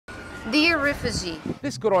Dear refugee,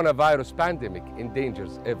 this coronavirus pandemic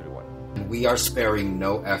endangers everyone. We are sparing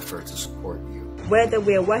no effort to support you. Whether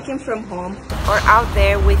we are working from home or out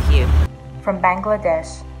there with you. From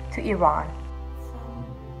Bangladesh to Iran. From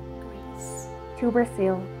Greece to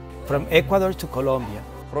Brazil. From Ecuador to Colombia.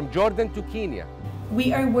 From Jordan to Kenya.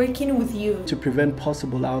 We are working with you to prevent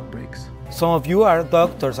possible outbreaks. Some of you are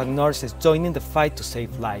doctors and nurses joining the fight to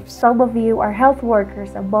save lives. Some of you are health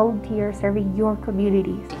workers and volunteers serving your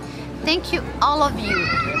communities. Thank you, all of you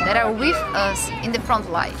that are with us in the front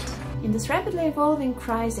line. In this rapidly evolving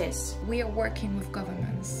crisis, we are working with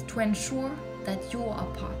governments to ensure that you are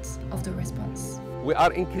part of the response. We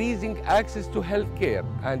are increasing access to health care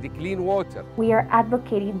and clean water. We are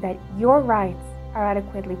advocating that your rights are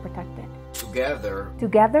adequately protected.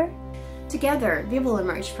 Together, we will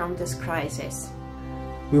emerge from this crisis.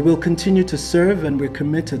 We will continue to serve and we're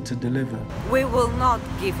committed to deliver. We will not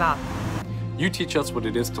give up. You teach us what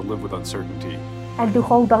it is to live with uncertainty. And to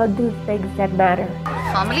hold on to things that matter.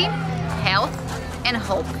 Family, health, and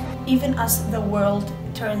hope. Even as the world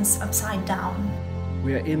turns upside down.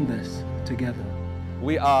 We are in this together.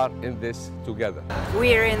 We are in this together.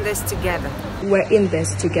 We are in this together. We're in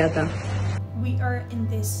this together. We are in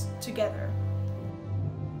this together.